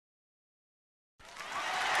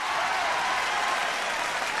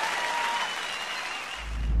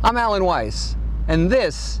I'm Alan Weiss, and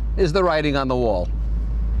this is The Writing on the Wall.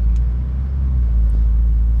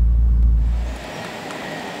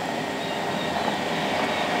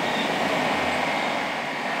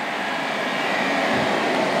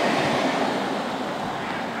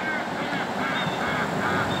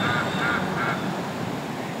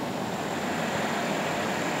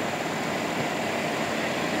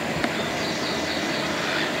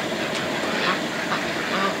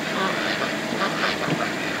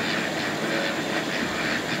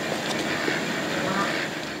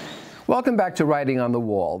 Welcome back to Writing on the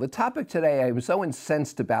Wall. The topic today I'm so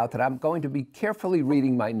incensed about that I'm going to be carefully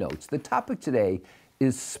reading my notes. The topic today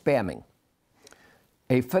is spamming,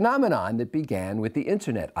 a phenomenon that began with the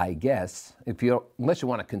internet, I guess, unless you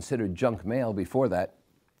want to consider junk mail before that.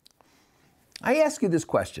 I ask you this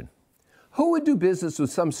question: who would do business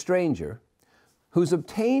with some stranger who's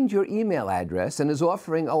obtained your email address and is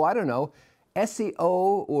offering, oh, I don't know, SEO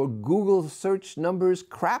or Google search numbers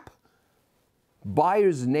crap?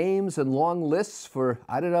 Buyers' names and long lists for,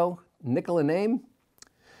 I don't know, nickel a name,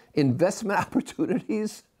 investment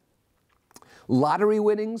opportunities, lottery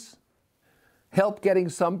winnings, help getting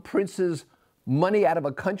some prince's money out of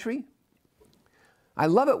a country. I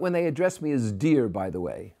love it when they address me as dear, by the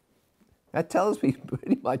way. That tells me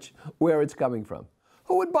pretty much where it's coming from.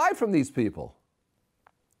 Who would buy from these people?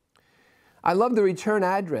 I love the return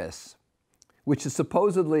address, which is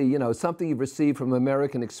supposedly, something you've received from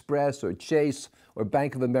American Express or Chase or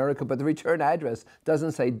Bank of America, but the return address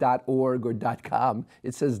doesn't say .org or .com,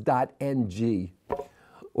 it says .ng,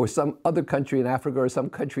 or some other country in Africa or some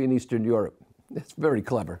country in Eastern Europe. It's very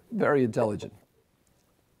clever, very intelligent.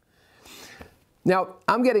 Now,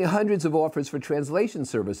 I'm getting hundreds of offers for translation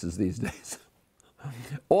services these days.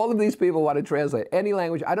 All of these people want to translate any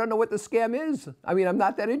language. I don't know what the scam is. I mean, I'm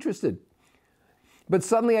not that interested. But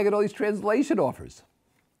suddenly I get all these translation offers.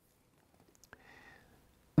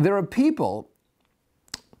 There are people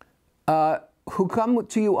who come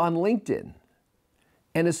to you on LinkedIn,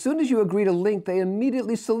 and as soon as you agree to link, they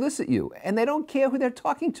immediately solicit you, and they don't care who they're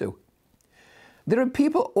talking to. There are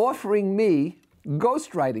people offering me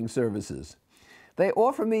ghostwriting services. They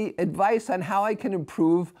offer me advice on how I can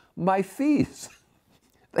improve my fees.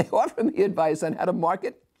 They offer me advice on how to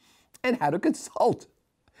market and how to consult.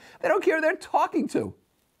 They don't care who they're talking to.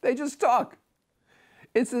 They just talk.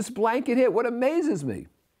 It's this blanket hit. What amazes me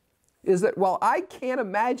is that while I can't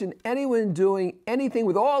imagine anyone doing anything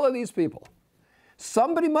with all of these people,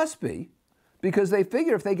 somebody must be, because they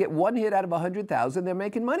figure if they get one hit out of 100,000, they're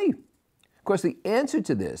making money. Of course, the answer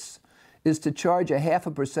to this is to charge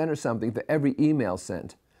 0.5% or something for every email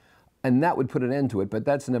sent. And that would put an end to it, but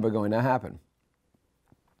that's never going to happen.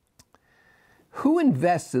 Who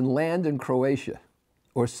invests in land in Croatia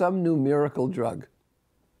or some new miracle drug?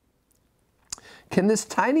 Can this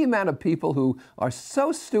tiny amount of people who are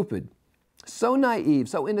so stupid, so naive,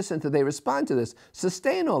 so innocent that they respond to this,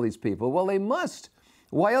 sustain all these people? Well, they must.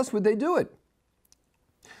 Why else would they do it?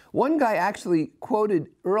 One guy actually quoted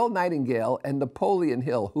Earl Nightingale and Napoleon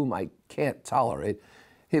Hill, whom I can't tolerate,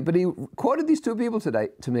 but he quoted these two people today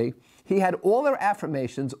to me. He had all their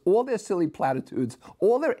affirmations, all their silly platitudes,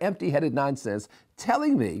 all their empty-headed nonsense,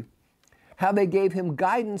 telling me how they gave him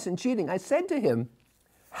guidance in cheating. I said to him,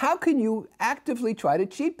 how can you actively try to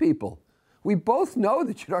cheat people? We both know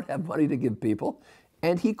that you don't have money to give people.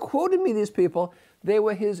 And he quoted me these people. They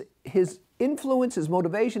were his influence, his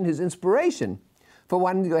motivation, his inspiration for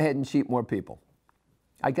wanting to go ahead and cheat more people.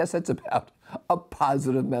 I guess that's about a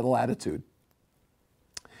positive mental attitude.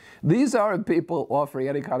 These aren't people offering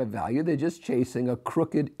any kind of value. They're just chasing a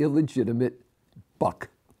crooked, illegitimate buck.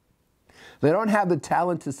 They don't have the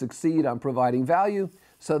talent to succeed on providing value,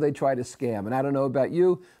 so they try to scam. And I don't know about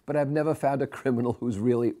you, but I've never found a criminal who's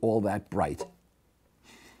really all that bright.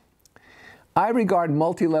 I regard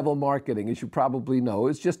multi-level marketing, as you probably know,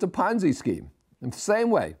 as just a Ponzi scheme. In the same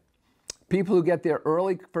way, people who get there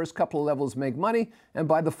early, first couple of levels make money, and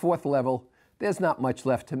by the fourth level, there's not much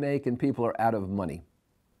left to make, and people are out of money.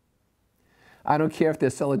 I don't care if they're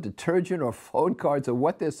selling detergent or phone cards or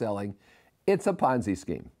what they're selling, it's a Ponzi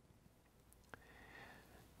scheme.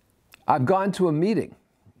 I've gone to a meeting,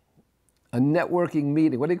 a networking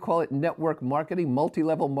meeting. What do you call it? Network marketing,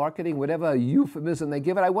 multi-level marketing, whatever euphemism they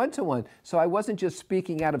give it. I went to one, so I wasn't just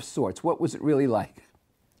speaking out of sorts. What was it really like?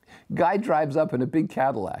 Guy drives up in a big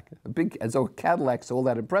Cadillac, as though Cadillac's all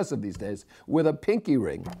that impressive these days, with a pinky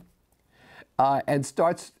ring, and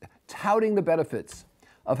starts touting the benefits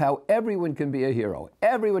of how everyone can be a hero.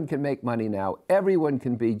 Everyone can make money now. Everyone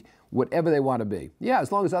can be whatever they want to be. Yeah,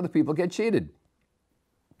 as long as other people get cheated.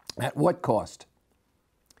 At what cost?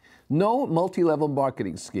 No multi-level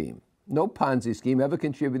marketing scheme No Ponzi scheme ever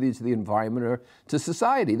contributed to the environment or to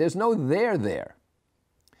society. There's no there there.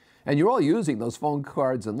 And you're all using those phone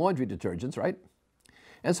cards and laundry detergents, right?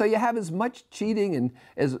 And so you have as much cheating and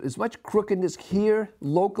as much crookedness here,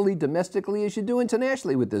 locally, domestically, as you do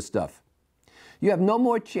internationally with this stuff. You have no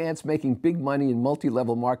more chance making big money in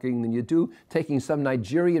multi-level marketing than you do taking some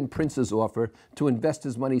Nigerian prince's offer to invest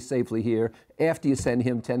his money safely here after you send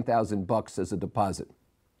him $10,000 as a deposit.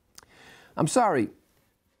 I'm sorry,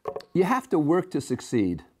 you have to work to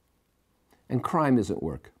succeed, and crime isn't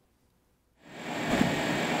work.